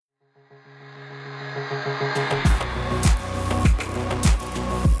Welcome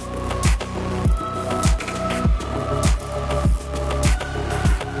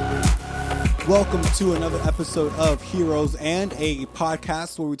to another episode of Heroes and, a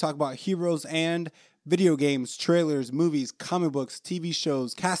podcast where we talk about heroes and video games, trailers, movies, comic books, TV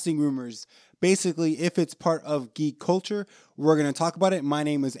shows, casting rumors. Basically, if it's part of geek culture, we're going to talk about it. My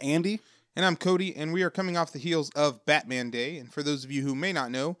name is Andy. And I'm Cody, and we are coming off the heels of Batman Day. And for those of you who may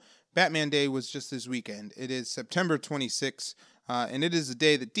not know, Batman Day was just this weekend. It is September 26th, and it is a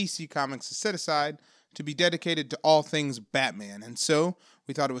day that DC Comics has set aside to be dedicated to all things Batman. And so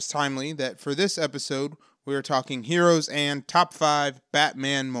we thought it was timely that for this episode, we are talking heroes and top 5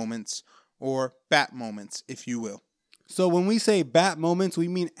 Batman moments, or Bat moments, if you will. So when we say Bat moments, we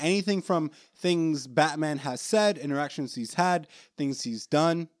mean anything from things Batman has said, interactions he's had, things he's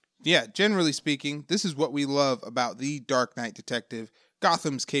done. Yeah, generally speaking, this is what we love about the Dark Knight Detective,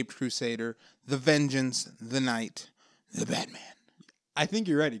 Gotham's Caped Crusader, the Vengeance, the Knight, the Batman. I think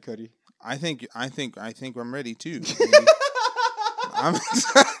you're ready, Cody. I think I'm ready too. I'm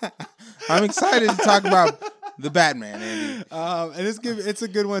excited to talk about the Batman, Andy. And it's a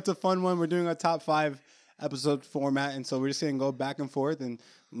good one. It's a fun one. We're doing a top 5 episode format, and so we're just gonna go back and forth and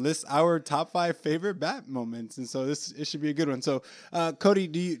list our top 5 favorite Bat moments. And so it should be a good one. So, Cody,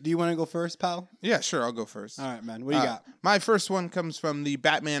 do you want to go first, pal? Yeah, sure. I'll go first. All right, man. What do you got? My first one comes from the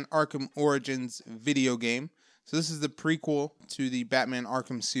Batman Arkham Origins video game. So this is the prequel to the Batman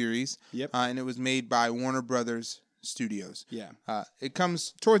Arkham series. Yep. And it was made by Warner Brothers Studios. Yeah. It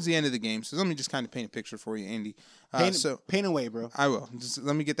comes towards the end of the game. So let me just kind of paint a picture for you, Andy. Paint away, bro. I will. Just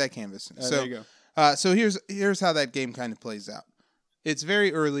let me get that canvas. There you go. So here's how that game kind of plays out. It's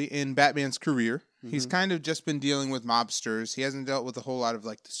very early in Batman's career. Mm-hmm. He's kind of just been dealing with mobsters. He hasn't dealt with a whole lot of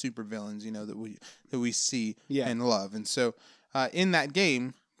like the supervillains, that we see and love. And so in that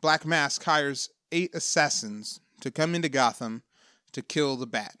game, Black Mask hires 8 assassins to come into Gotham to kill the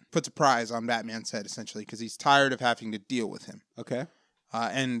Bat. Puts a prize on Batman's head, essentially, because he's tired of having to deal with him. Okay.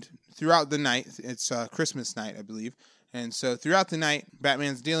 And throughout the night, it's Christmas night, I believe. And so throughout the night,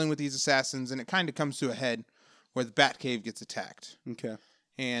 Batman's dealing with these assassins, and it kind of comes to a head where the Batcave gets attacked. Okay.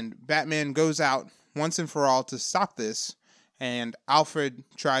 And Batman goes out once and for all to stop this, and Alfred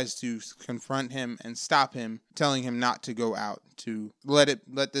tries to confront him and stop him, telling him not to go out, to let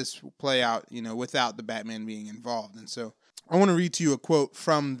this play out, without the Batman being involved. And so I want to read to you a quote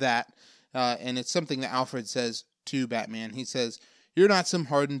from that, and it's something that Alfred says to Batman. He says, "You're not some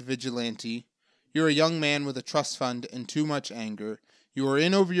hardened vigilante. You're a young man with a trust fund and too much anger. You are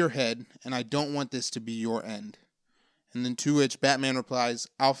in over your head, and I don't want this to be your end." And then to which Batman replies,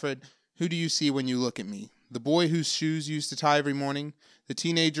 "Alfred, who do you see when you look at me? The boy whose shoes you used to tie every morning? The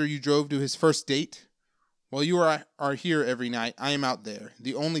teenager you drove to his first date? While you are here every night, I am out there,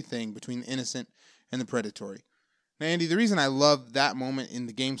 the only thing between the innocent and the predatory." Now, Andy, the reason I love that moment in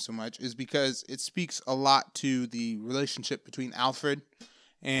the game so much is because it speaks a lot to the relationship between Alfred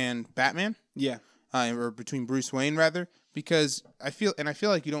and Batman. Yeah. Or between Bruce Wayne, rather, because I feel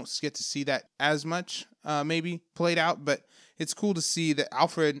like you don't get to see that as much, maybe played out, but it's cool to see that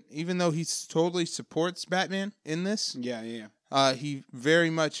Alfred, even though he totally supports Batman in this, he very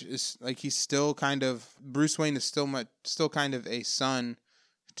much is like he's still kind of Bruce Wayne is still kind of a son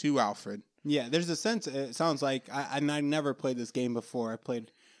to Alfred. Yeah, there's a sense. It sounds like I never played this game before. I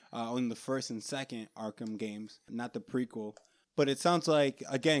played on the first and second Arkham games, not the prequel. But it sounds like,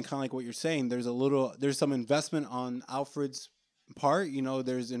 again, kind of like what you're saying. There's some investment on Alfred's part. He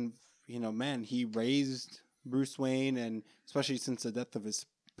raised Bruce Wayne, and especially since the death of his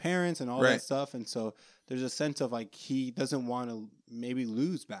parents and all that stuff. And so there's a sense of like he doesn't want to maybe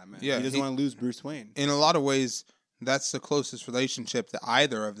lose Batman. Yeah, he doesn't want to lose Bruce Wayne. In a lot of ways, that's the closest relationship that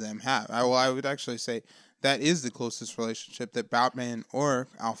either of them have. I would actually say that is the closest relationship that Batman or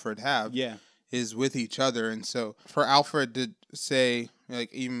Alfred have. Yeah. Is with each other. And so for Alfred to say,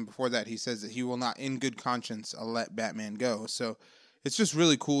 like even before that, he says that he will not in good conscience let Batman go. So it's just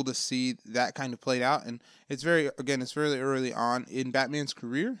really cool to see that kind of played out. And it's really early on in Batman's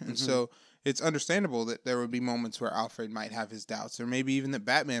career. And so it's understandable that there would be moments where Alfred might have his doubts, or maybe even that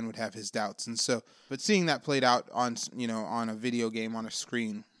Batman would have his doubts. And so, but seeing that played out on a video game, on a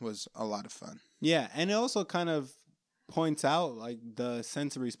screen, was a lot of fun. Yeah. And it also kind of points out like the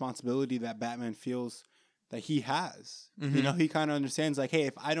sense of responsibility that Batman feels that he has. Mm-hmm. He kind of understands like, hey,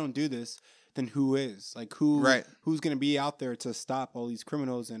 if I don't do this, then who is? Like who's going to be out there to stop all these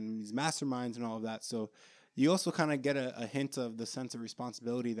criminals and these masterminds and all of that? So you also kind of get a hint of the sense of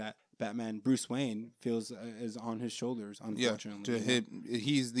responsibility that Batman, Bruce Wayne, feels is on his shoulders, unfortunately. Yeah,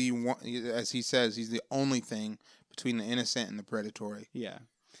 he's the one, as he says, he's the only thing between the innocent and the predatory. Yeah.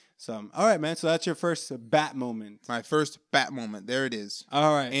 So, all right, man. So that's your first Bat moment. My first Bat moment. There it is.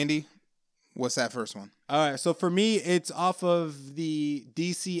 All right. Andy, what's that first one? All right. So for me, it's off of the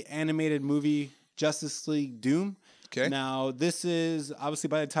DC animated movie Justice League Doom. Okay. Now, this is obviously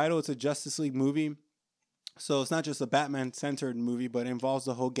by the title, it's a Justice League movie. So it's not just a Batman-centered movie, but it involves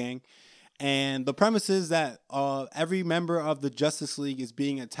the whole gang. And the premise is that every member of the Justice League is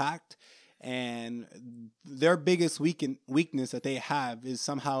being attacked, and their biggest weakness that they have is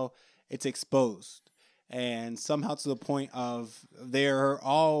somehow it's exposed. And somehow to the point of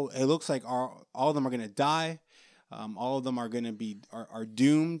it looks like all of them are going to die. All of them are going to be are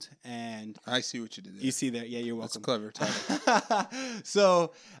doomed, and I see what you did there. you see that. Yeah, you're welcome. That's clever.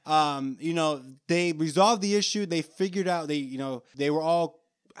 So, they resolved the issue. They figured out they were all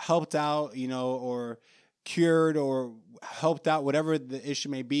helped out, or cured or helped out, whatever the issue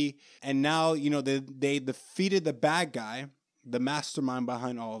may be. And now, they defeated the bad guy, the mastermind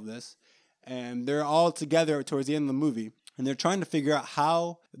behind all of this, and they're all together towards the end of the movie. And they're trying to figure out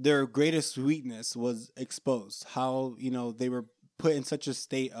how their greatest weakness was exposed. How, they were put in such a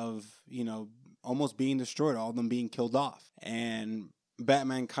state of, almost being destroyed, all of them being killed off. And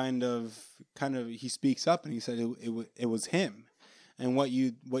Batman kind of he speaks up and he said it was him. And what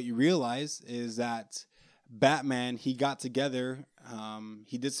you realize is that Batman, he got together,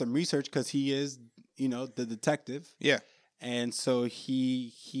 he did some research because he is, the detective. Yeah. And so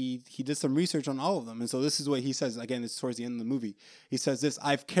he did some research on all of them. And so this is what he says. Again, it's towards the end of the movie. He says this: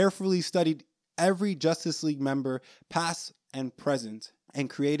 I've carefully studied every Justice League member, past and present, and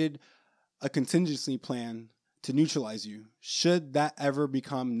created a contingency plan to neutralize you, should that ever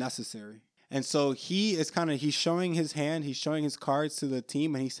become necessary. And so he's showing his hand, he's showing his cards to the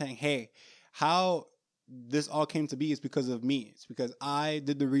team, and he's saying, hey, how this all came to be is because of me. It's because I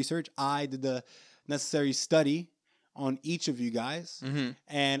did the research, I did the necessary study on each of you guys. Mm-hmm.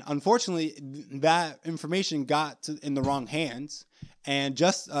 And unfortunately, that information got in the wrong hands. And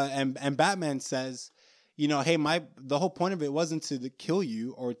and Batman says, hey, the whole point of it wasn't to kill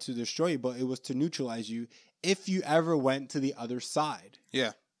you or to destroy you, but it was to neutralize you if you ever went to the other side.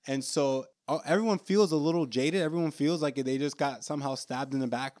 Yeah. And so everyone feels a little jaded. Everyone feels like they just got somehow stabbed in the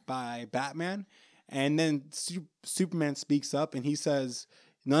back by Batman. And then Superman speaks up and he says,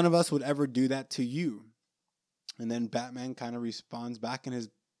 none of us would ever do that to you. And then Batman kind of responds back in his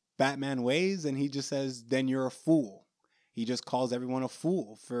Batman ways, and he just says, then you're a fool. He just calls everyone a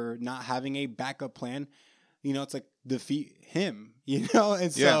fool for not having a backup plan. It's like defeat him,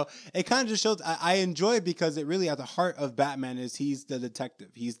 And so it kind of just shows, I enjoy it because it really at the heart of Batman is he's the detective.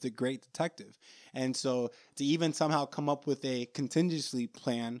 He's the great detective. And so to even somehow come up with a contingency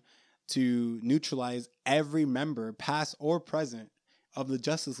plan to neutralize every member, past or present, of the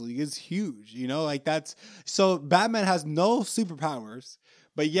Justice League is huge, so Batman has no superpowers,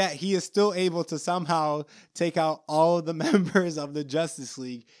 but yet he is still able to somehow take out all of the members of the Justice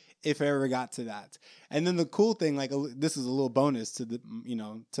League if it ever got to that. And then the cool thing, this is a little bonus to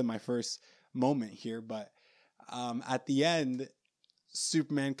to my first moment here, but at the end,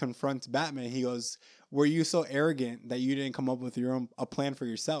 Superman confronts Batman. He goes, were you so arrogant that you didn't come up with a plan for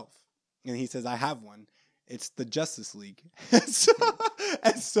yourself? And he says, I have one. It's the Justice League. and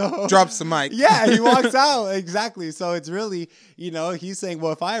so drops the mic. Yeah, he walks out. Exactly. So it's really, he's saying,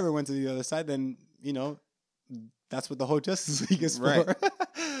 well, if I ever went to the other side, then, that's what the whole Justice League is for. Right.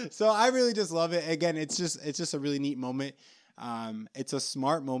 So I really just love it. Again, it's just a really neat moment. It's a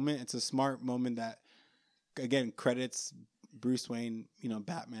smart moment. It's a smart moment that, again, credits Bruce Wayne,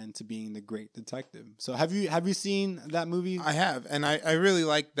 Batman, to being the great detective. So have you seen that movie? I have, and I really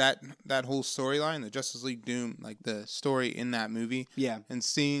like that whole storyline, the Justice League Doom, like the story in that movie. Yeah. And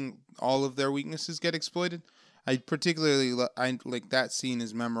seeing all of their weaknesses get exploited. I particularly like that scene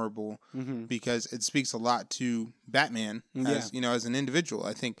is memorable because it speaks a lot to Batman as as an individual.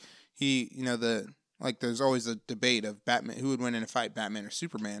 I think there's always a debate of Batman, who would win in a fight, Batman or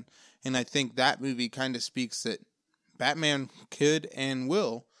Superman, and I think that movie kind of speaks that Batman could and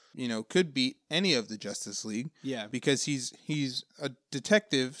will, could beat any of the Justice League. Yeah. Because he's a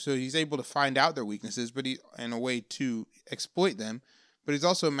detective, so he's able to find out their weaknesses, but in a way to exploit them. But he's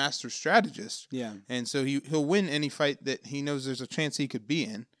also a master strategist. Yeah. And so he'll win any fight that he knows there's a chance he could be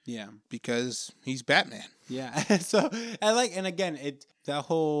in. Yeah. Because he's Batman. Yeah. So and again, that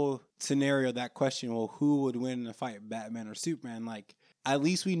whole scenario, that question, well, who would win in a fight, Batman or Superman? At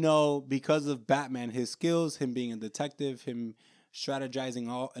least we know because of Batman, his skills, him being a detective, him strategizing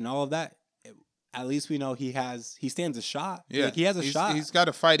all of that. At least we know he stands a shot. Yeah, he has a shot. He's got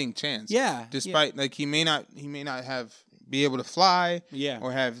a fighting chance. Yeah, despite he may not be able to fly. Yeah.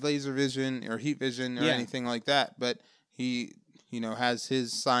 Or have laser vision or heat vision or anything like that. But he has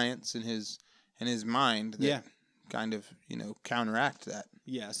his science and his mind that kind of, counteract that.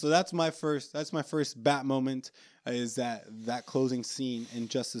 Yeah, so that's my first bat moment is that closing scene in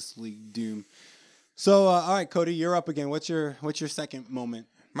Justice League Doom. So all right, Cody, you're up again. What's your second moment?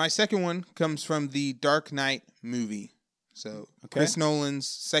 My second one comes from the Dark Knight movie. So Chris Nolan's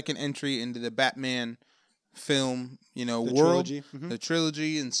second entry into the Batman film, world, trilogy. The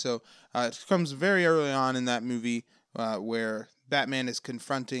trilogy. And so it comes very early on in that movie where Batman is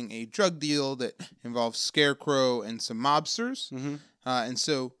confronting a drug deal that involves Scarecrow and some mobsters. Mm-hmm. And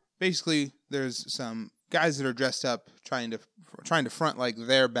so basically there's some guys that are dressed up trying to front like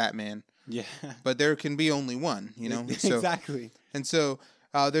they're Batman. Yeah. But there can be only one, So, exactly. And so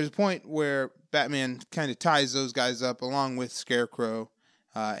there's a point where Batman kind of ties those guys up along with Scarecrow,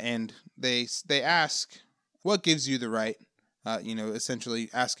 and they ask, what gives you the right? Essentially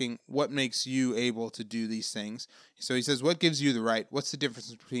asking what makes you able to do these things. So he says, what gives you the right? What's the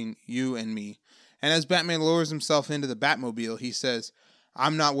difference between you and me? And as Batman lowers himself into the Batmobile, he says,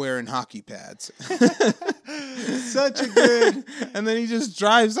 I'm not wearing hockey pads. Such a good... And then he just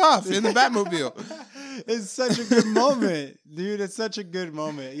drives off in the Batmobile. It's such a good moment, dude. It's such a good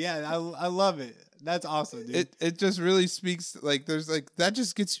moment. Yeah, I love it. That's awesome, dude. It just really speaks, there's that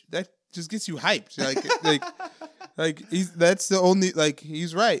just gets you hyped. That's the only,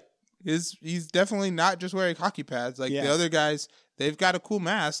 he's right. He's definitely not just wearing hockey pads. The other guys, they've got a cool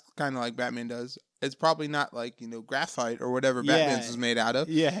mask, kind of like Batman does. It's probably not graphite or whatever Batman's is made out of.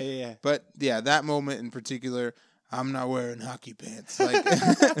 Yeah. But yeah, that moment in particular, I'm not wearing hockey pants. I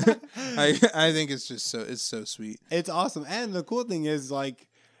think it's just it's so sweet. It's awesome. And the cool thing is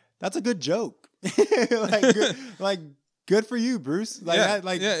that's a good joke. Good for you, Bruce.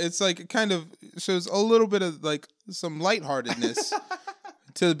 It's it kind of shows a little bit of some lightheartedness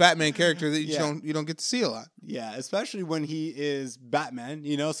to the Batman character that you don't get to see a lot. Yeah, especially when he is Batman,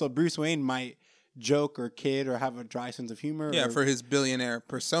 so Bruce Wayne might joke or kid or have a dry sense of humor. Yeah, for his billionaire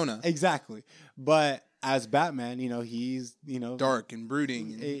persona. Exactly. But as Batman, he's, dark and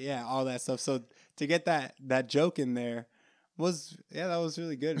brooding. Yeah, all that stuff. So to get that joke in there that was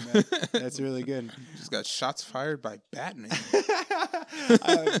really good, man. That's really good. Just got shots fired by Batman.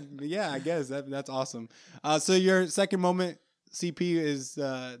 I guess that's awesome. So your second moment, CP, is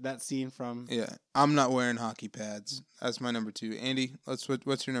that scene from... Yeah, I'm not wearing hockey pads. That's my number 2. Andy,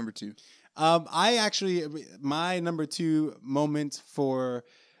 what's your number 2? My number 2 moment for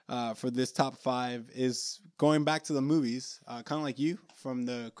this top 5 is going back to the movies, kind of like you, from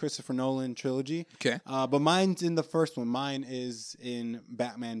the Christopher Nolan trilogy. Okay. But mine's in the first one. Mine is in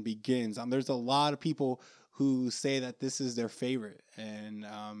Batman Begins. There's a lot of people who say that this is their favorite, and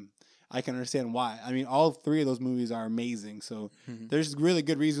I can understand why. I mean, all 3 of those movies are amazing, so there's really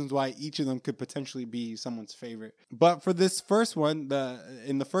good reasons why each of them could potentially be someone's favorite. But for this first one,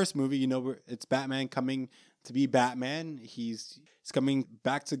 in the first movie, it's Batman coming to be Batman. He's coming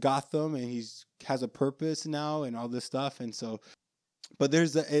back to Gotham, and he's has a purpose now and all this stuff. And so, but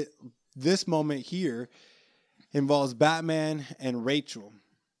there's this moment here involves Batman and Rachel.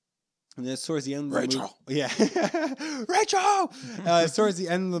 And it's towards the end of the movie. Yeah. Rachel! It's towards the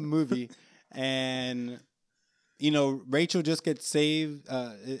end of the movie. And, Rachel just gets saved.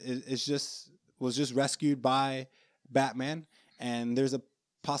 Was just rescued by Batman. And there's a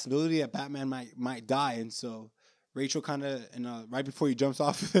possibility that Batman might die. And so Rachel kind of, right before he jumps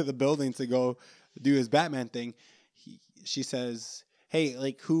off the building to go do his Batman thing, she says,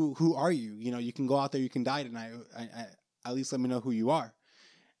 hey, who are you? You can go out there, you can die tonight. At least let me know who you are.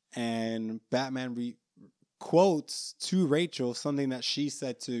 And Batman quotes to Rachel something that she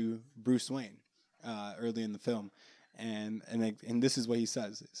said to Bruce Wayne early in the film. And this is what he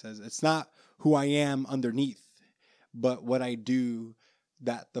says. It says, it's not who I am underneath, but what I do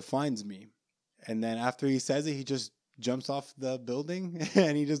that defines me. And then after he says it, he just jumps off the building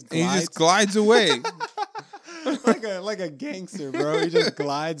and he just glides away. like a gangster, bro. He just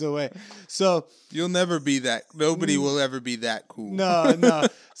glides away. So you'll never be that. Nobody will ever be that cool. No.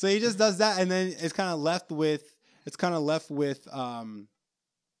 So he just does that, and then it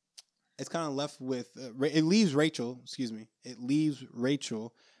leaves Rachel. Excuse me. It leaves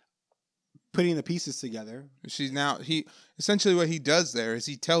Rachel putting the pieces together. Essentially what he does there is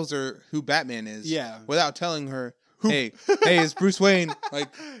he tells her who Batman is. Yeah. Without telling her, hey, it's Bruce Wayne.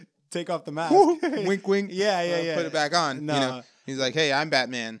 Take off the mask. Wink, wink. Yeah. Put it back on. No. He's like, hey, I'm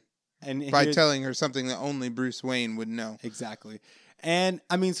Batman. And by telling her something that only Bruce Wayne would know. Exactly. And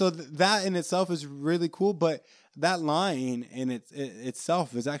I mean, so that in itself is really cool, but that line in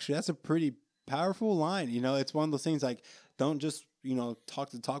itself is that's a pretty powerful line. It's one of those things don't just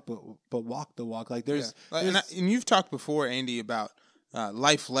talk the talk, but walk the walk. Like there's, and you've talked before, Andy, about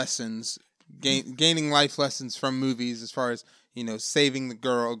life lessons, gaining life lessons from movies, as far as saving the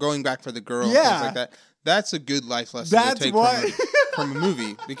girl, going back for the girl, and things like that. That's a good life lesson to take from a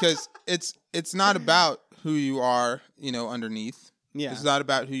movie, because it's not about who you are, underneath. Yeah. It's not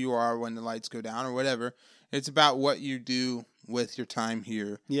about who you are when the lights go down or whatever. It's about what you do with your time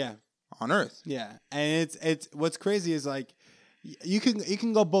here. Yeah. On Earth. Yeah. And it's what's crazy is like you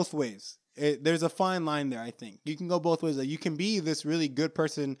can go both ways. There's a fine line there, I think. You can go both ways. Like you can be this really good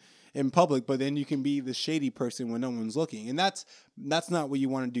person in public, but then you can be the shady person when no one's looking. And that's not what you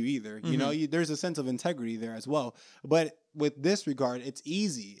want to do either. Mm-hmm. There's a sense of integrity there as well. But with this regard, it's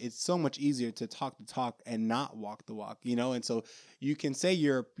easy. It's so much easier to talk the talk and not walk the walk, And so you can say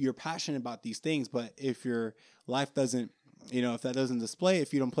you're passionate about these things, but if your life doesn't, if that doesn't display,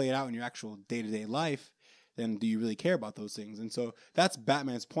 if you don't play it out in your actual day-to-day life, then do you really care about those things? And so that's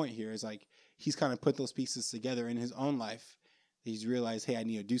Batman's point here, is like he's kind of put those pieces together in his own life. He's realized, hey, I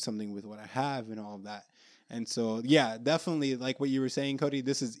need to do something with what I have and all of that. And so, yeah, definitely, like what you were saying, Cody,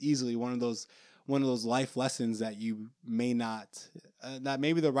 this is easily one of those life lessons that you may not, that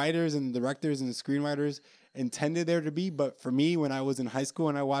maybe the writers and directors and the screenwriters intended there to be. But for me, when I was in high school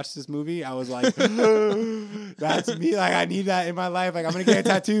and I watched this movie, I was like, that's me. Like, I need that in my life. Like, I'm going to get a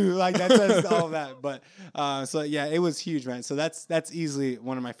tattoo. Like, that says all of that. But so, yeah, it was huge, man. So that's easily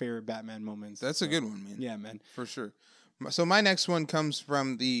one of my favorite Batman moments. That's a good one, man. Yeah, man. For sure. So my next one comes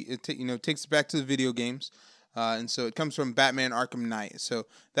from takes us back to the video games. And so it comes from Batman Arkham Knight. So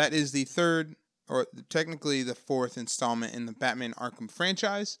that is the third, or technically the fourth installment in the Batman Arkham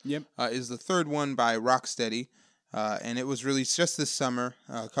franchise. Yep. Is the third one by Rocksteady. And it was released just this summer,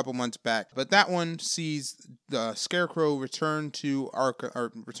 a couple months back. But that one sees the Scarecrow return to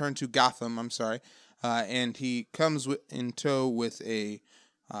Gotham, and he comes in tow with a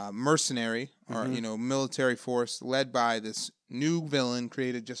mercenary or military force led by this new villain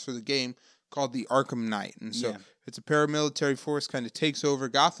created just for the game called the Arkham Knight. And so it's a paramilitary force, kind of takes over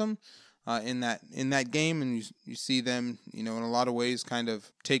Gotham in that game, and you see them in a lot of ways kind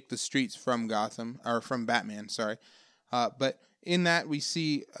of take the streets from Gotham, or from Batman, sorry. But in that we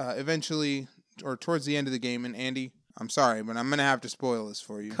see eventually, or towards the end of the game, and Andy, I'm sorry, but I'm going to have to spoil this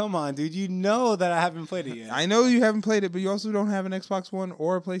for you. Come on, dude. You know that I haven't played it yet. I know you haven't played it, but you also don't have an Xbox One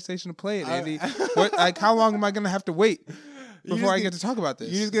or a PlayStation to play it, Andy. How long am I going to have to wait before I get to talk about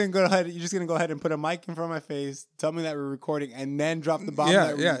this? You're just going to go ahead and put a mic in front of my face, tell me that we're recording, and then drop the bomb.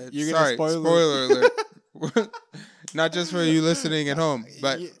 Yeah. You're going to spoiler alert. Not just for you listening at home,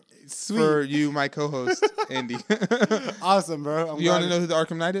 but sweet. For you, my co-host, Andy. Awesome, bro. You want to know who the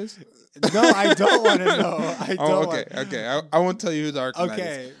Arkham Knight is? No, I don't want to know. Okay. I won't tell you who the Arkham Knight is.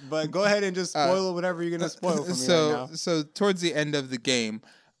 Okay, but go ahead and just spoil whatever you're going to spoil for me right now. So towards the end of the game,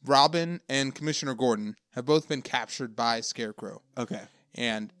 Robin and Commissioner Gordon have both been captured by Scarecrow. Okay.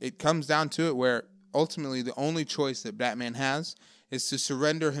 And it comes down to it where ultimately the only choice that Batman has is to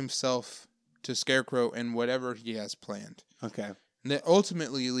surrender himself to Scarecrow and whatever he has planned. Okay. And that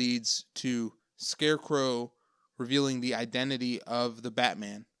ultimately leads to Scarecrow revealing the identity of the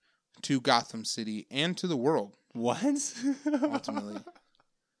Batman to Gotham City and to the world. What? Ultimately.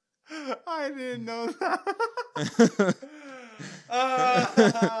 I didn't know that.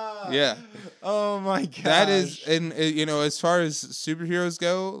 Yeah. Oh my god. That is, and as far as superheroes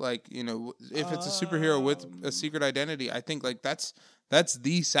go, like, if it's a superhero with a secret identity, I think like that's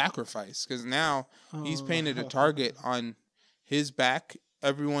the sacrifice, because now he's painted a target on his back,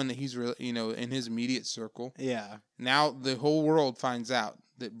 everyone that he's in his immediate circle. Yeah. Now the whole world finds out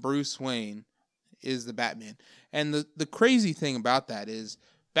that Bruce Wayne is the Batman. And the crazy thing about that is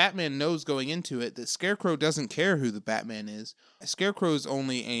Batman knows going into it that Scarecrow doesn't care who the Batman is. Scarecrow's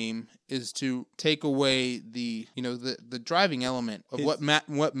only aim is to take away the driving element of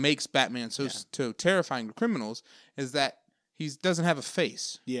what makes Batman so terrifying to criminals, is that he doesn't have a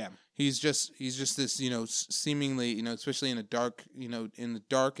face. Yeah. He's just this, seemingly, especially in the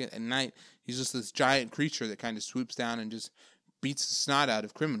dark at night, he's just this giant creature that kind of swoops down and just beats the snot out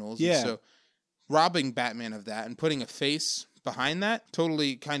of criminals. Yeah. And so robbing Batman of that and putting a face behind that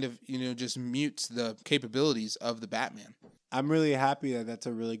totally kind of, just mutes the capabilities of the Batman. I'm really happy that that's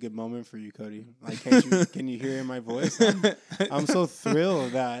a really good moment for you, Cody. Like, can you hear in my voice? I'm so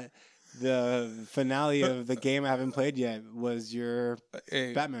thrilled that the finale of the game I haven't played yet was your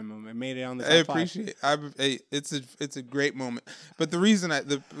Batman moment. Made it on the top I appreciate it. It's a great moment. But the reason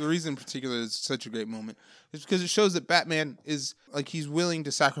in particular is such a great moment is because it shows that Batman is like, he's willing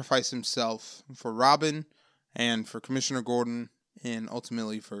to sacrifice himself for Robin and for Commissioner Gordon and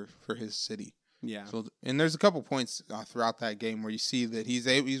ultimately for his city. Yeah. So, and there's a couple points throughout that game where you see that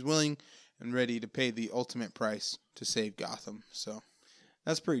he's willing and ready to pay the ultimate price to save Gotham. So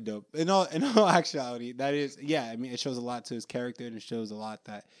that's pretty dope. In all actuality, that is, yeah. I mean, it shows a lot to his character, and it shows a lot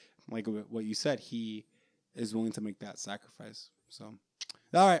that, like what you said, he is willing to make that sacrifice. So,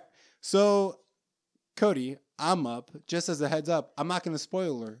 all right. So, Cody, I'm up. Just as a heads up, I'm not going to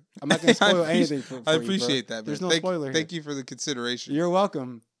spoiler. I'm not going to spoil anything for I you, appreciate bro. that. Man. There's no spoiler here. Thank you for the consideration. You're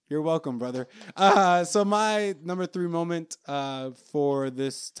welcome. You're welcome, brother. So my number 3 moment for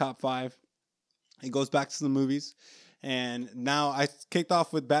this top 5, it goes back to the movies. And now I kicked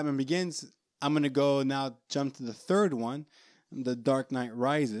off with Batman Begins. I'm going to go now jump to the third one, The Dark Knight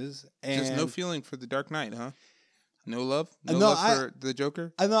Rises. And just no feeling for The Dark Knight, huh? No love? No, no, love for the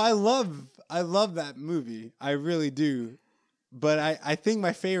Joker? I know I love that movie. I really do. But I think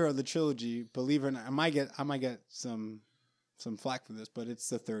my favorite of the trilogy, believe it or not, I might get some flack for this, but it's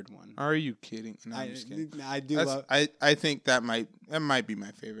the third one. Are you kidding? No, I'm just kidding. I do love. I think that might be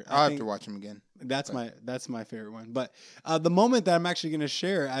my favorite. I'll have to watch them again. That's my favorite one. But the moment that I'm actually going to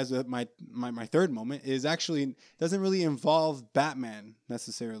share as my third moment is actually doesn't really involve Batman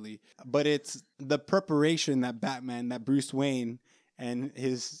necessarily, but it's the preparation that Bruce Wayne and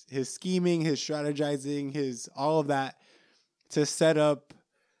his scheming, his strategizing, his all of that to set up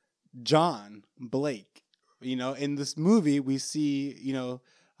John Blake. You know, in this movie, we see,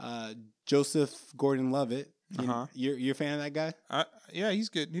 Joseph Gordon-Levitt. You're a fan of that guy? Yeah, he's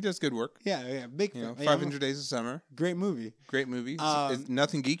good. He does good work. Yeah, big fan. 500 Days of Summer. Great movie. Great movie. It's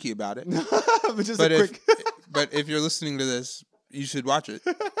nothing geeky about it. But if you're listening to this, you should watch it.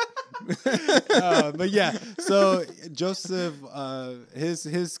 But yeah, so Joseph,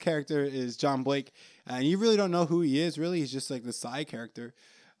 his character is John Blake, and you really don't know who he is. Really, he's just like the side character.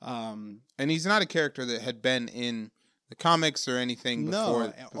 And he's not a character that had been in the comics or anything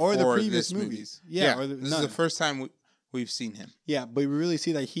before or the previous movies. Yeah, this is the first time we've seen him. Yeah, but we really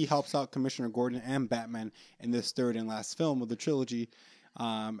see that he helps out Commissioner Gordon and Batman in this third and last film of the trilogy.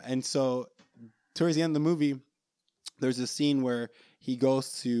 And so towards the end of the movie, there's a scene where he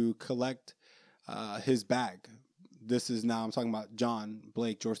goes to collect his bag. This is now I'm talking about John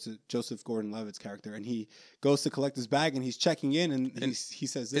Blake, Joseph Gordon-Levitt's character, and he goes to collect his bag, and he's checking in, and he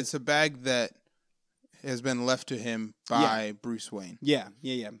says this. It's a bag that has been left to him by Bruce Wayne. Yeah.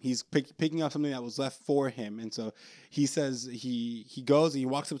 He's picking up something that was left for him, and so he says he goes and he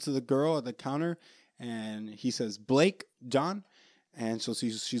walks up to the girl at the counter, and he says, "Blake, John," and so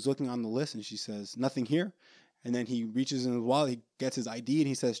she's looking on the list, and she says, "Nothing here," and then he reaches in his wallet, he gets his ID, and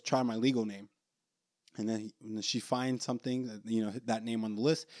he says, "Try my legal name." And then she finds something, that name on the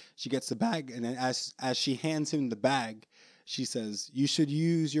list. She gets the bag, and then as she hands him the bag, she says, "You should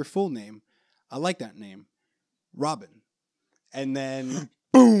use your full name. I like that name, Robin." And then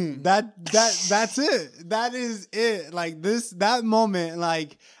boom, that's it. That is it. Like that moment.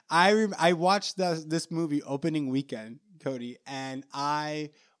 Like I watched this movie opening weekend, Cody, and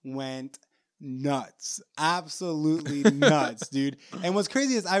I went nuts, absolutely nuts, dude. And what's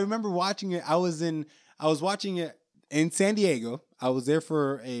crazy is I remember watching it. I was watching it in San Diego. I was there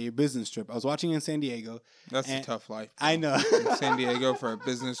for a business trip. I was watching it in San Diego. That's a tough life. I know. In San Diego for a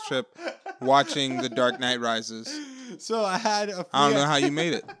business trip, watching The Dark Knight Rises. So I had I don't know how you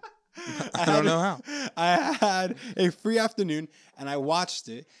made it. I don't know how. I had a free afternoon, and I watched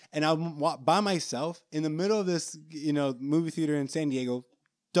it, and I'm by myself in the middle of this, movie theater in San Diego.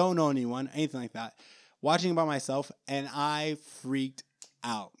 Don't know anyone, anything like that. Watching it by myself, and I freaked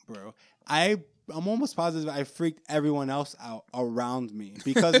out, bro. I'm almost positive I freaked everyone else out around me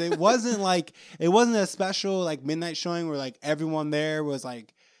because it wasn't a special like midnight showing where like everyone there was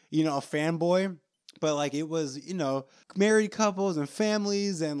like, a fanboy, but like it was, married couples and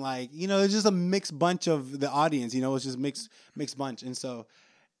families and like, it's just a mixed bunch of the audience, it was just mixed bunch. And so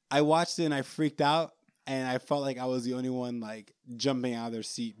I watched it and I freaked out. And I felt like I was the only one like jumping out of their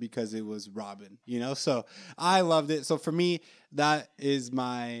seat because it was Robin, So I loved it. So for me, that is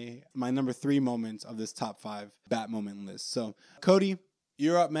my number 3 moments of this top 5 Bat moment list. So Cody,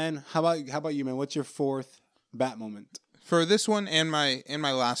 you're up, man. How about you, man? What's your 4th Bat moment? For this one and my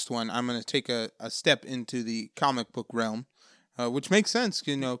last one, I'm going to take a step into the comic book realm, which makes sense,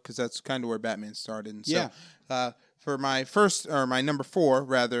 because that's kind of where Batman started. And so, yeah. For my number 4,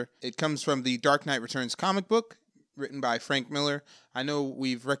 rather, it comes from the Dark Knight Returns comic book, written by Frank Miller. I know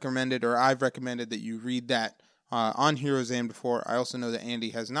I've recommended that you read that on Heroes End before. I also know that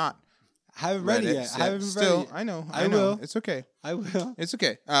Andy has not. I haven't read it yet. I haven't Still, read it. I know. I will. It's okay. I will. It's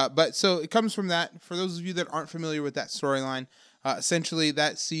okay. But so it comes from that. For those of you that aren't familiar with that storyline, essentially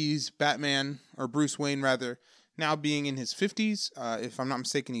that sees Batman, or Bruce Wayne rather, now being in his 50s. If I'm not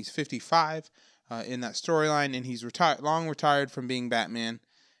mistaken, he's 55. in that storyline, and he's long retired from being Batman,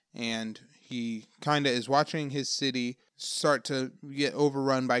 and he kind of is watching his city start to get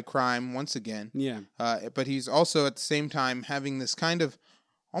overrun by crime once again. Yeah. But he's also at the same time having this kind of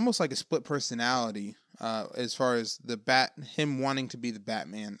almost like a split personality as far as him wanting to be the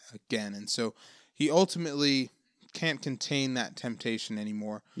Batman again. And so he ultimately can't contain that temptation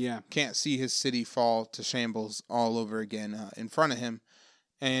anymore. Yeah. Can't see his city fall to shambles all over again in front of him.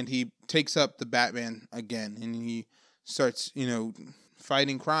 And he takes up the Batman again, and he starts,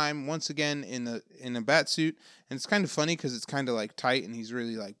 fighting crime once again in a bat suit. And it's kind of funny because it's kind of like tight, and he's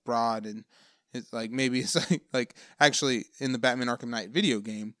really like broad, and it's like maybe it's like actually in the Batman Arkham Knight video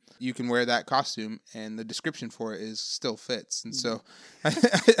game, you can wear that costume, and the description for it is still fits. And so I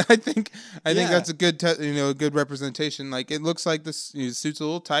think that's a good a good representation. Like it looks like this suit's a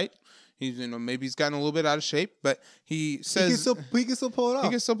little tight. He's maybe he's gotten a little bit out of shape, but he says he can still pull it off. He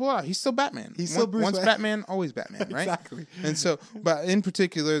can still pull it off. He's still Batman. He's still Bruce once Wayne. Batman, always Batman, right? Exactly. And so, but in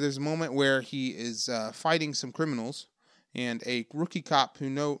particular, there's a moment where he is fighting some criminals, and a rookie cop who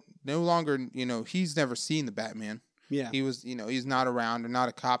no longer he's never seen the Batman. Yeah. He was he's not around or not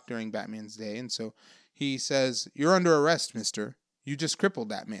a cop during Batman's day, and so he says, "You're under arrest, mister. You just crippled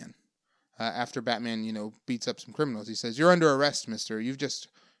that man." After Batman beats up some criminals, he says, "You're under arrest, mister. You've just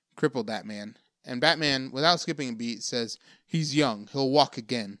crippled that man." And Batman, without skipping a beat, says, "He's young. He'll walk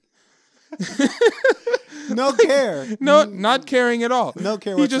again." No care. No, not caring at all. No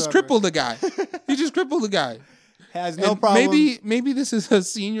care He whatsoever. just crippled the guy. He just crippled the guy. Has no And problem. maybe this is a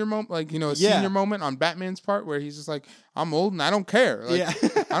senior moment, senior moment on Batman's part where he's just like, "I'm old and I don't care. Like, Yeah.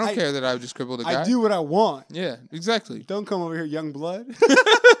 I don't care that I just crippled a guy. I do what I want. Yeah, exactly. Don't come over here, young blood.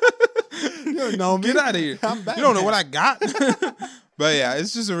 You don't know me. Get out of here. I'm You Batman. don't know what I got." But yeah,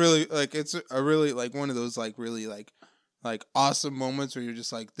 it's just a really one of those really awesome moments where you're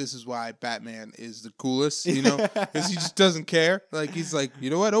just like, this is why Batman is the coolest, because he just doesn't care. Like he's like, you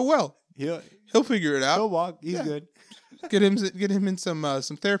know what? Oh well, he'll figure it out. He'll walk. He's good. Get him in some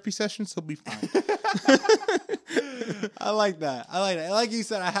therapy sessions. He'll be fine. I like that. Like you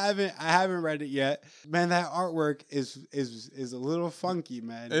said, I haven't read it yet. Man, that artwork is a little funky,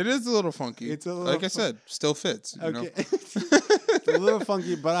 man. It is a little funky. It's a little I said, still fits. Okay. It's a little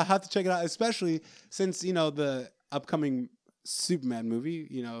funky, but I have to check it out, especially since the upcoming Superman movie,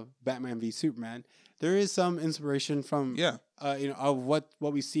 Batman v Superman. There is some inspiration from of what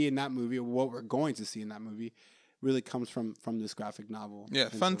we see in that movie, or what we're going to see in that movie, really comes from this graphic novel. Yeah,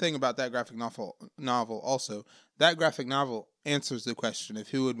 fun thing about that graphic novel also, that graphic novel answers the question of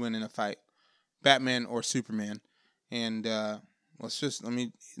who would win in a fight, Batman or Superman. And let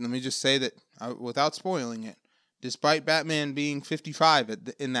me just say that without spoiling it, despite Batman being 55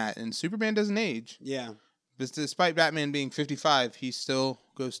 in that, and Superman doesn't age. Yeah. But despite Batman being 55, he still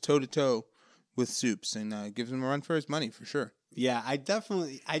goes toe to toe with Supes and gives him a run for his money for sure. Yeah, I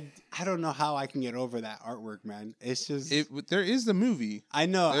definitely I don't know how I can get over that artwork, man. It's just there is the movie. I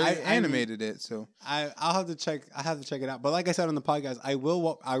know I animated it, so I'll have to check. I have to check it out. But like I said on the podcast, I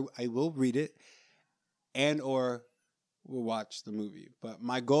will read it, and or we'll watch the movie. But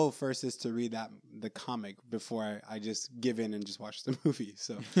my goal first is to read the comic before I just give in and just watch the movie.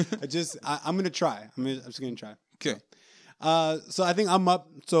 So I'm gonna try. I'm just gonna try. okay. So I think I'm up.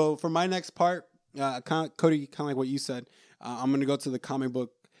 So for my next part, Cody, kind of like what you said, I'm going to go to the comic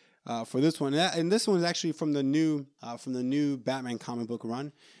book for this one, and this one is actually from the new Batman comic book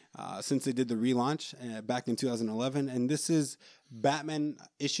run, since they did the relaunch back in 2011, and this is Batman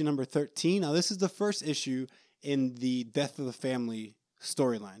issue number 13. Now this is the first issue in the Death of the Family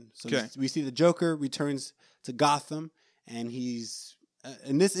storyline. So we see the Joker returns to Gotham, and he's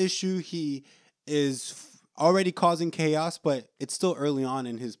in this issue he is already causing chaos, but it's still early on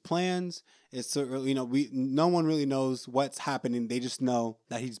in his plans. It's still early, no one really knows what's happening. They just know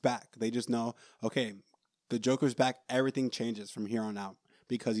that he's back. They just know, okay, the Joker's back. Everything changes from here on out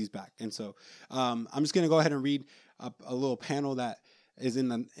because he's back. And so I'm just gonna go ahead and read a little panel that is in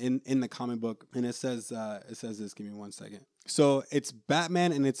the comic book, and it says this. Give me 1 second. So it's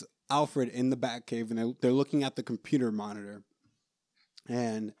Batman and it's Alfred in the Batcave, and they're looking at the computer monitor.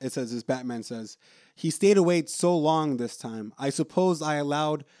 And it says this, Batman says, "He stayed away so long this time. I suppose I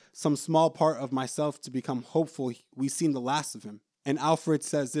allowed some small part of myself to become hopeful we've seen the last of him." And Alfred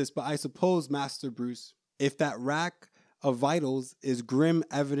says this, "But I suppose, Master Bruce, if that rack of vitals is grim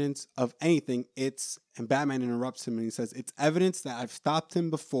evidence of anything, it's..." And Batman interrupts him and he says, "It's evidence that I've stopped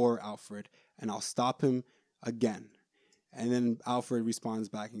him before, Alfred, and I'll stop him again." And then Alfred responds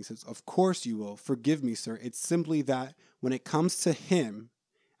back and he says, "Of course you will. Forgive me, sir. It's simply that when it comes to him,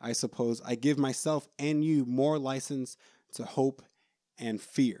 I suppose I give myself and you more license to hope and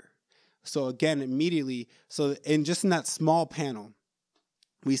fear." So again, immediately, so in just in that small panel,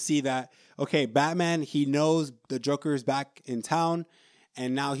 we see that, okay, Batman, he knows the Joker is back in town,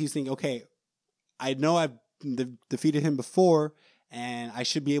 and now he's thinking, okay, I know I've defeated him before, and I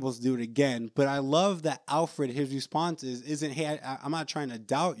should be able to do it again. But I love that Alfred, his response isn't, hey, I'm not trying to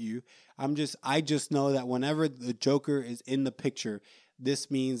doubt you. I just know that whenever the Joker is in the picture, this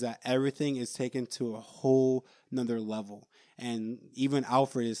means that everything is taken to a whole nother level. And even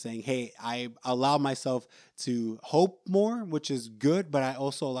Alfred is saying, hey, I allow myself to hope more, which is good, but I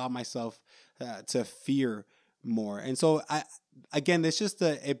also allow myself to fear more. And so, again, it's just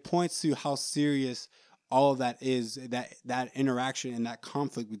it points to how serious all of that is, that interaction and that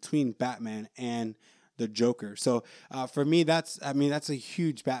conflict between Batman and the Joker. So for me, that's a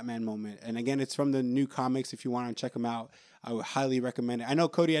huge Batman moment. And again, it's from the new comics. If you want to check them out, I would highly recommend it. I know,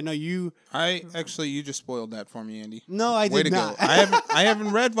 Cody, you. You just spoiled that for me, Andy. No, I did not. Go. I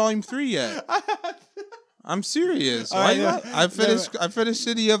haven't read Volume 3 yet. I'm serious. I finished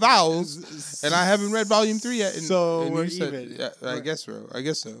City of Owls, and I haven't read Volume 3 yet. And we're even. Yeah, I guess so.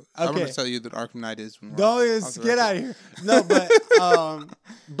 Okay. I'm going to tell you that Arkham Knight is. Get out of here. No,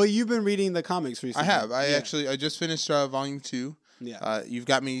 but you've been reading the comics recently. I have. I just finished Volume 2. Yeah. You've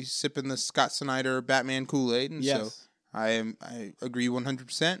got me sipping the Scott Snyder Batman Kool-Aid, and so I agree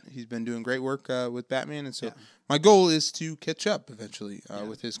 100%. He's been doing great work with Batman, and so my goal is to catch up eventually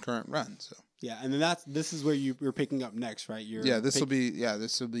with his current run. So. Yeah, and then this is where you're picking up next, right? This will be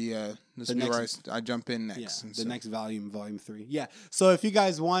where I jump in next. Yeah, the next volume 3. Yeah. So if you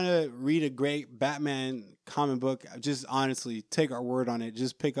guys want to read a great Batman comic book, just honestly take our word on it.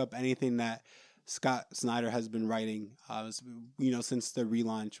 Just pick up anything that Scott Snyder has been writing, since the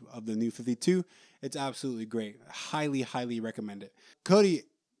relaunch of the New 52. It's absolutely great. Highly, highly recommend it. Cody,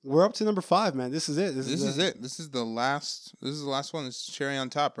 we're up to number 5, man. This is it. This is it. This is the last one. This is cherry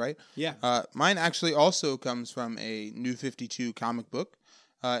on top, right? Yeah. Mine actually also comes from a New 52 comic book,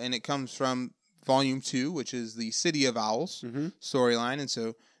 and it comes from Volume 2, which is the City of Owls storyline. And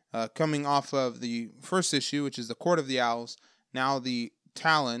so, coming off of the first issue, which is the Court of the Owls, now the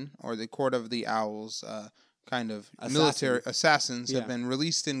Talon, or the Court of the Owls, military assassins have been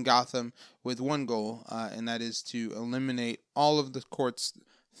released in Gotham with one goal, and that is to eliminate all of the court's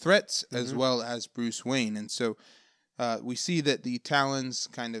threats as well as Bruce Wayne. And so we see that the Talons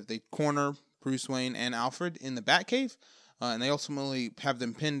they corner Bruce Wayne and Alfred in the Batcave, and they ultimately have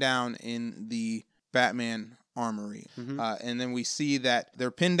them pinned down in the Batman armory. And then we see that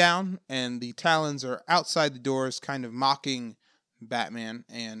they're pinned down and the Talons are outside the doors kind of mocking Batman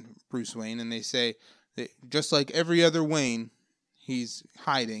and Bruce Wayne, and they say that just like every other Wayne, he's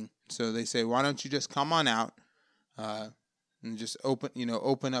hiding. So they say, why don't you just come on out and just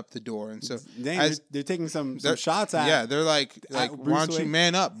open up the door. And so they're taking some shots at. Yeah, they're like why don't you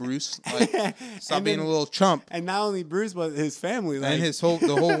man up, Bruce? Like, stop being a little chump. And not only Bruce, but his family, and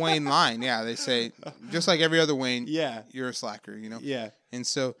the whole Wayne line. Yeah, they say just like every other Wayne. Yeah, you're a slacker. Yeah. And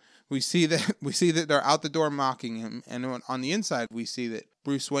so we see that they're out the door mocking him, and on the inside we see that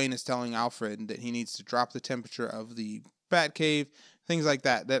Bruce Wayne is telling Alfred that he needs to drop the temperature of the Batcave. Things like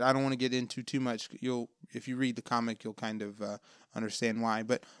that I don't want to get into too much. If you read the comic, you'll kind of understand why.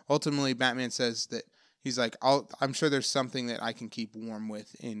 But ultimately, Batman says that he's like, I'm sure there's something that I can keep warm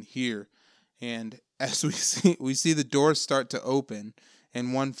with in here. And as we see the doors start to open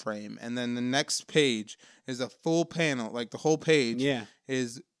in one frame, and then the next page is a full panel, like the whole page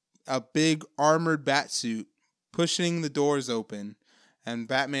is a big armored Batsuit pushing the doors open, and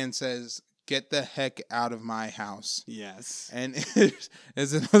Batman says, "Get the heck out of my house." Yes. And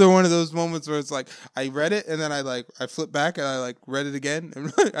it's another one of those moments where it's like, I read it and then I flip back and I read it again.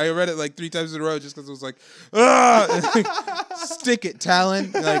 And I read it 3 times in a row just because it was like, ah! Stick it,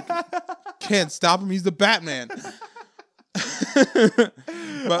 Talon. Can't stop him. He's the Batman.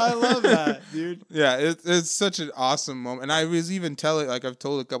 But, I love that, dude. Yeah, it's such an awesome moment. And I was even telling, I've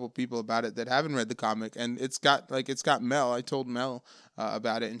told a couple people about it that haven't read the comic, and it's got Mel. I told Mel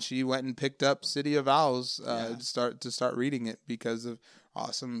about it, and she went and picked up City of Owls to start reading it because of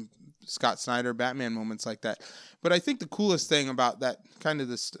awesome Scott Snyder Batman moments like that. But I think the coolest thing about that kind of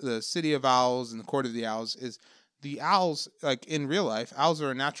the City of Owls and the Court of the Owls is the owls, in real life, owls are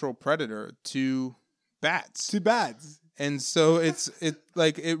a natural predator to bats. And so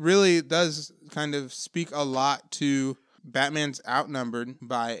it really does kind of speak a lot to Batman's outnumbered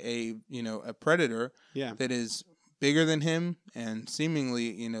by a predator that is bigger than him and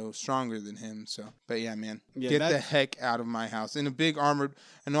seemingly, stronger than him. So, but yeah, man, get the heck out of my house. In a big armored,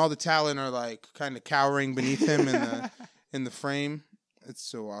 and all the Talon are kind of cowering beneath him in the frame. It's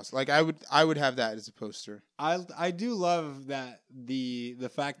so awesome. I would have that as a poster. I do love that the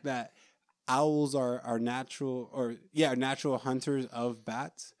fact that owls are natural hunters of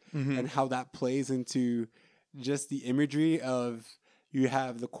bats, and how that plays into just the imagery of you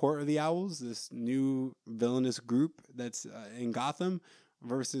have the Court of the Owls, this new villainous group that's in Gotham,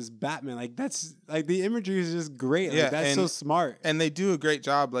 versus Batman. Like that's like the imagery is just great. Yeah, Like that's so smart. And they do a great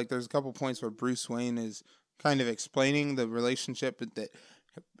job. Like there's a couple points where Bruce Wayne is kind of explaining the relationship that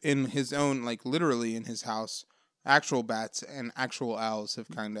in his own, like literally in his house, actual bats and actual owls have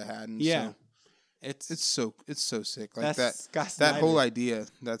kind of had. And Yeah. so it's so sick. Like That's Scott that Snyder. whole idea.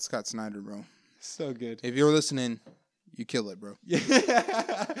 That's Scott Snyder, bro. So good. If you're listening, you kill it, bro. Yeah.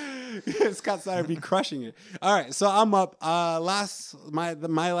 Scott Snyder be crushing it. All right, so I'm up. My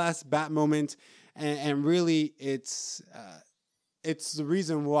last bat moment, and really it's the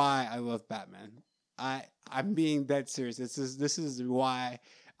reason why I love Batman. I'm being dead serious. This is why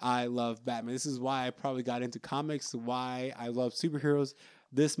I love Batman. This is why I probably got into comics. Why I love superheroes.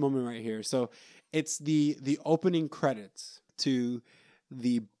 This moment right here. So it's the opening credits to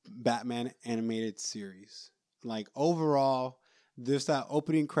the Batman animated series. Like overall, there's that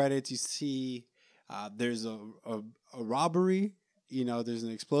opening credits. You see, there's a robbery. You know, there's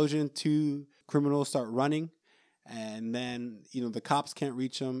an explosion. 2 criminals start running, and then the cops can't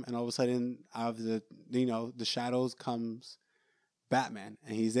reach them. And all of a sudden, out of the shadows comes Batman,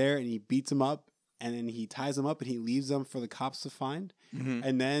 and he's there, and he beats them up, and then he ties them up, and he leaves them for the cops to find. Mm-hmm.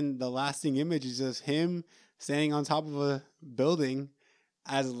 And then the lasting image is just him standing on top of a building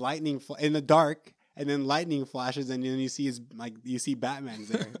as lightning in the dark, and then lightning flashes, and then you see Batman's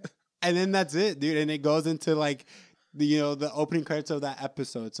there, and then that's it, dude. And it goes into like the opening credits of that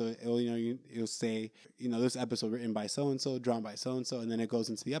episode. So it'll say this episode written by so and so, drawn by so and so, and then it goes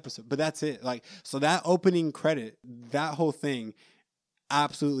into the episode. But that's it. Like so that opening credit, that whole thing.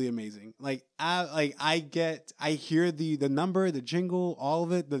 Absolutely amazing. Like I hear the number, the jingle, all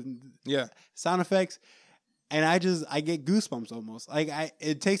of it, the sound effects, and I get goosebumps almost. Like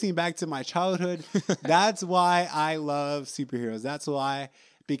it takes me back to my childhood. That's why I love superheroes. That's why,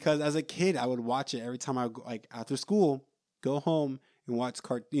 because as a kid I would watch it every time I go, like after school, go home and watch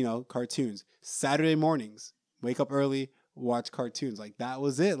cartoons. Saturday mornings, wake up early, watch cartoons. Like that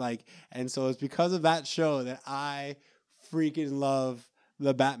was it. Like, and so it's because of that show that I freaking love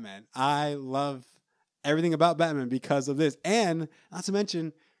the Batman. I love everything about Batman because of this. And not to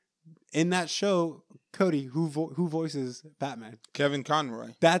mention, in that show, Cody, who voices Batman? Kevin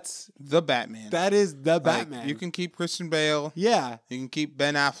Conroy. That's the Batman. That is the Batman. You can keep Christian Bale. Yeah. You can keep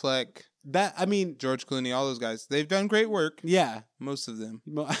Ben Affleck. George Clooney, all those guys. They've done great work. Yeah. Most of them.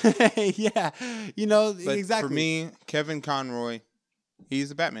 Yeah. But exactly. For me, Kevin Conroy, he's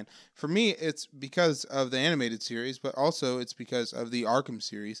the Batman. For me, it's because of the animated series, but also it's because of the Arkham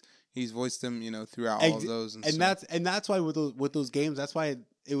series. He's voiced them, throughout all of those, and that's why with those games, that's why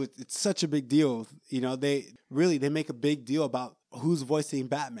it's such a big deal. They make a big deal about who's voicing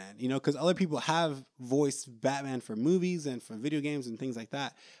Batman. Because other people have voiced Batman for movies and for video games and things like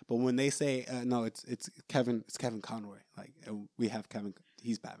that. But when they say no, it's Kevin Conroy. Like we have Kevin.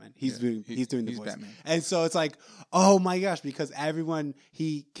 He's Batman. He's doing the voice. Batman. And so it's like, oh my gosh, because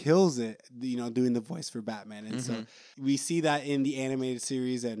he kills it, doing the voice for Batman. And so we see that in the animated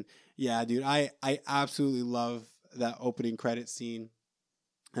series. And yeah, dude, I absolutely love that opening credit scene.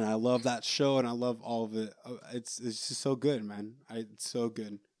 And I love that show, and I love all of it. It's just so good, man. It's so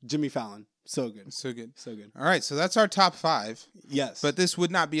good. Jimmy Fallon, so good. So good. So good. All right, so that's our top 5. Yes. But this would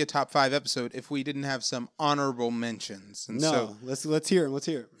not be a top 5 episode if we didn't have some honorable mentions. And let's hear it. Let's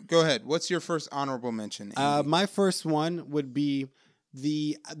hear it. Go ahead. What's your first honorable mention? My first one would be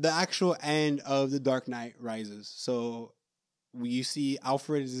the actual end of The Dark Knight Rises. So you see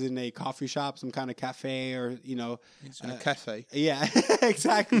Alfred is in a coffee shop, some kind of cafe, or he's in a cafe. Yeah,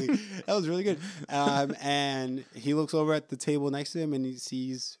 exactly. That was really good. And he looks over at the table next to him, and he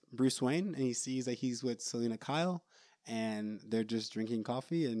sees Bruce Wayne, and he sees that he's with Selena Kyle, and they're just drinking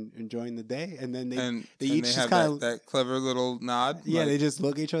coffee and enjoying the day. And then they each just kind of that clever little nod. Yeah, they just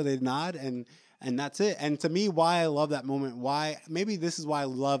look at each other, they nod, and that's it. And to me, why I love that moment, maybe this is why I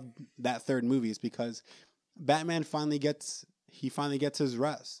love that third movie, is because Batman finally gets his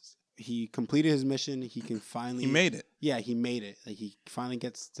rest. He completed his mission. He made it. Yeah, he made it. Like he finally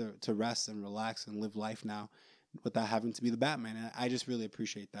gets to rest and relax and live life now without having to be the Batman. And I just really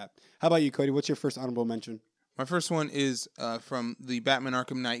appreciate that. How about you, Cody? What's your first honorable mention? My first one is from the Batman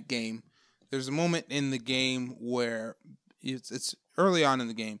Arkham Knight game. There's a moment in the game where it's early on in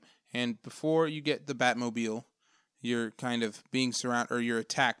the game, and before you get the Batmobile, you're kind of being surrounded, or you're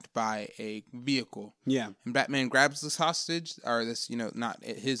attacked by a vehicle. Yeah. And Batman grabs this hostage, or this, not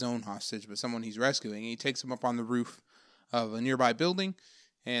his own hostage, but someone he's rescuing. And he takes him up on the roof of a nearby building,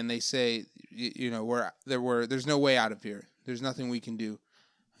 and they say, there's no way out of here. There's nothing we can do.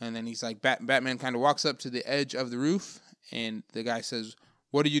 And then he's like, Batman kind of walks up to the edge of the roof, and the guy says,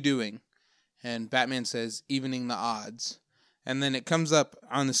 "What are you doing?" And Batman says, "Evening the odds." And then it comes up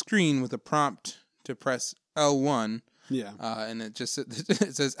on the screen with a prompt to press L1. Yeah. And it just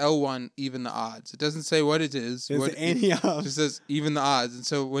it says L1, even the odds. It doesn't say what it is. It just says even the odds. And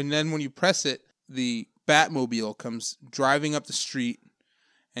so when you press it, the Batmobile comes driving up the street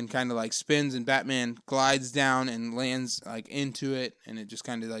and kind of like spins, and Batman glides down and lands like into it, and it just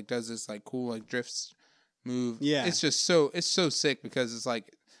kind of like does this like cool like drifts move. Yeah. It's so sick because it's like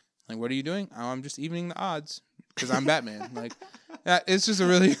what are you doing? Oh, I'm just evening the odds because I'm Batman. Like it's just a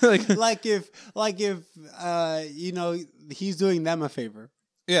really like if he's doing them a favor.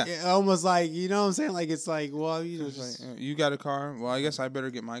 Yeah. Almost like, you know what I'm saying? Like, it's like, well, just... like, you got a car? Well, I guess I better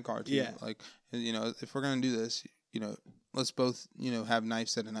get my car too. Yeah. Like, if we're going to do this, let's both, have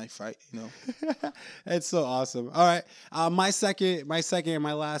knives at a knife fight, It's so awesome. All right. My second and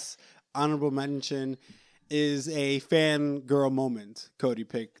my last honorable mention is a fangirl moment, Cody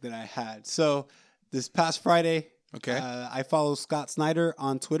pick that I had. So this past Friday, okay, I follow Scott Snyder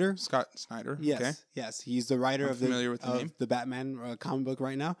on Twitter. Scott Snyder. Yes, okay. Yes, he's the writer I'm familiar with the name. the Batman comic book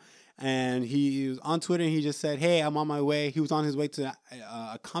right now, and he was on Twitter. And he just said, "Hey, I'm on my way." He was on his way to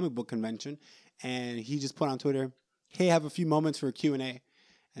a comic book convention, and he just put on Twitter, "Hey, I have a few moments for a Q&A."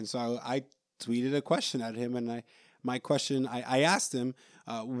 And so I tweeted a question at him, and I asked him,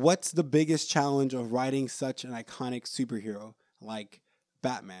 "What's the biggest challenge of writing such an iconic superhero like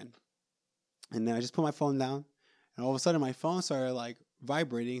Batman?" And then I just put my phone down. And all of a sudden, my phone started like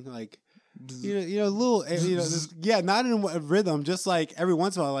vibrating, like little, not in a rhythm, just like every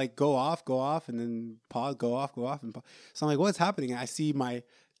once in a while, like go off, and then pause, go off, and pause. So I'm like, what's happening? And I see my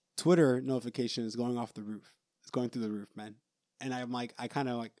Twitter notification is going off the roof. It's going through the roof, man. And I'm like, I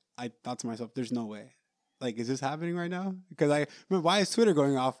thought to myself, there's no way. Like, is this happening right now? Because I remember, why is Twitter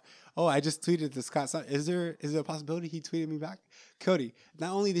going off? Oh, I just tweeted to Scott. Is there a possibility he tweeted me back? Cody,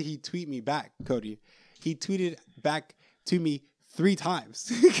 not only did he tweet me back, Cody, he tweeted back to me 3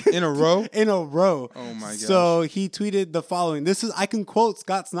 times. In a row? In a row. Oh, my gosh. So he tweeted the following. I can quote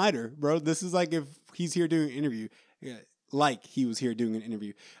Scott Snyder, bro. This is like if he's here doing an interview. Yeah, like he was here doing an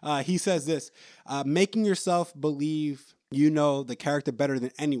interview. He says this, making yourself believe you know the character better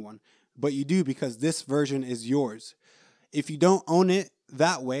than anyone, but you do because this version is yours. If you don't own it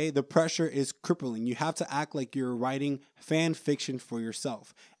that way, the pressure is crippling. You have to act like you're writing fan fiction for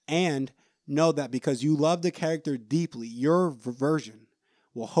yourself. And know that because you love the character deeply, your version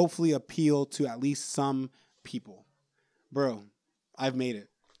will hopefully appeal to at least some people. Bro, I've made it.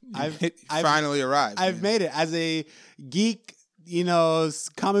 I've finally arrived. I've made it. As a geek,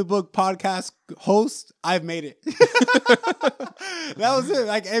 comic book podcast host, I've made it. That was it.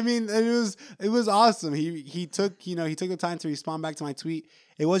 Like, I mean, it was awesome. He took the time to respond back to my tweet.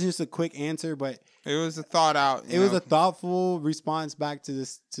 It wasn't just a quick answer, but it was a thought out. It was a thoughtful response back to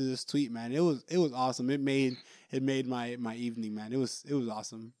this tweet, man. It was awesome. It made my evening, man. It was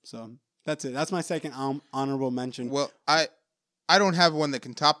awesome. So that's it. That's my second honorable mention. Well, I don't have one that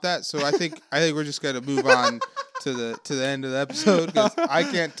can top that, so I think we're just gonna move on to the end of the episode because I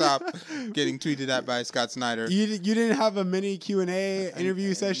can't top getting tweeted at by Scott Snyder. You didn't have a mini Q&A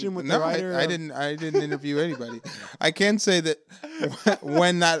interview session with the writer? I didn't interview anybody. I can say that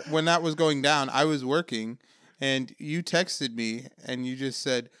when that was going down, I was working, and you texted me and you just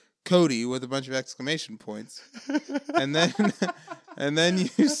said Cody with a bunch of exclamation points, and then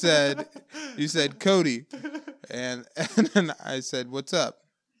you said Cody, and then I said what's up.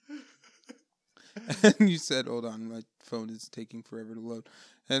 And you said, hold on, my phone is taking forever to load.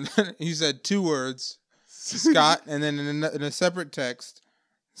 And then you said 2 words, Scott, and then in a separate text,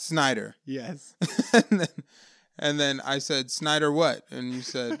 Snyder. Yes. And then I said, Snyder what? And you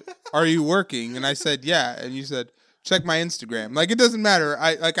said, are you working? And I said, yeah. And you said, check my Instagram. Like, it doesn't matter.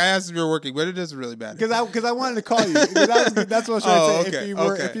 I asked if you were working, but it doesn't really matter. Because I wanted to call you. That's what I was trying to say.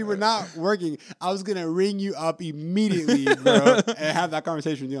 Okay, if you were not working, I was going to ring you up immediately, bro, and have that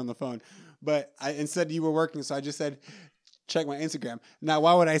conversation with you on the phone. But instead you were working, so I just said, check my Instagram. Now,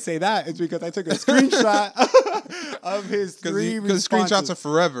 why would I say that? It's because I took a screenshot of his 3 responses. Because screenshots are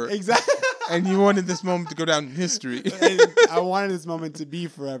forever. Exactly. And you wanted this moment to go down in history. And I wanted this moment to be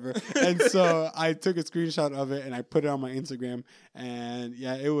forever. And so I took a screenshot of it and I put it on my Instagram. And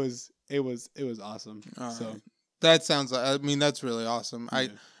yeah, it was awesome. All so right. That sounds like, that's really awesome. Yeah.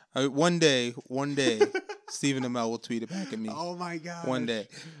 One day, Stephen Amell will tweet it back at me. Oh my god! One day.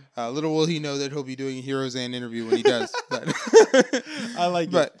 Little will he know that he'll be doing a Heroes and interview when he does. But I like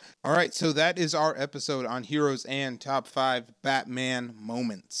it. But all right, so that is our episode on Heroes and Top 5 Batman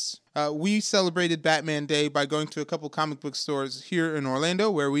moments. We celebrated Batman Day by going to a couple comic book stores here in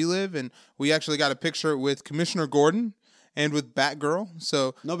Orlando where we live, and we actually got a picture with Commissioner Gordon and with Batgirl.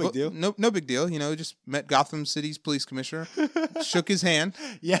 So no big deal. No big deal. You know, just met Gotham City's police commissioner, shook his hand.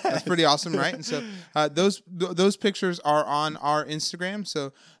 Yeah, that's pretty awesome, right? And so those pictures are on our Instagram.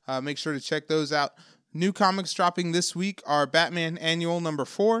 So make sure to check those out. New comics dropping this week are Batman Annual number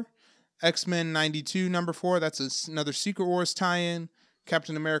 4, X-Men 92 number 4. That's another Secret Wars tie-in.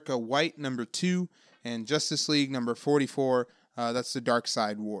 Captain America White number 2, and Justice League number 44. That's the Dark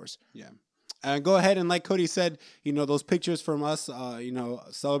Side Wars. Yeah. Go ahead and, like Cody said, those pictures from us,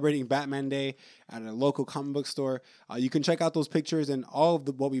 celebrating Batman Day at a local comic book store. You can check out those pictures and all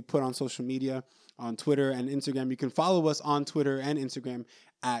of what we put on social media, on Twitter and Instagram. You can follow us on Twitter and Instagram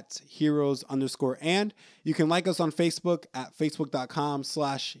at heroes_and. You can like us on Facebook at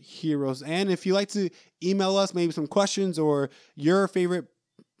facebook.com/heroes. And if you like to email us maybe some questions or your favorite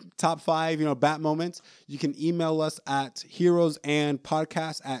top 5, Bat moments, you can email us at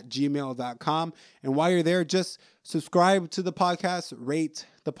heroesandpodcast@gmail.com. And while you're there, just subscribe to the podcast, rate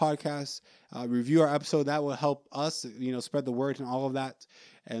the podcast, review our episode. That will help us, spread the word and all of that.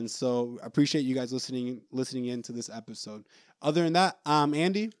 And so I appreciate you guys listening in to this episode. Other than that, I'm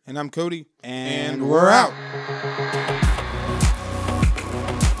Andy. And I'm Cody. And we're out.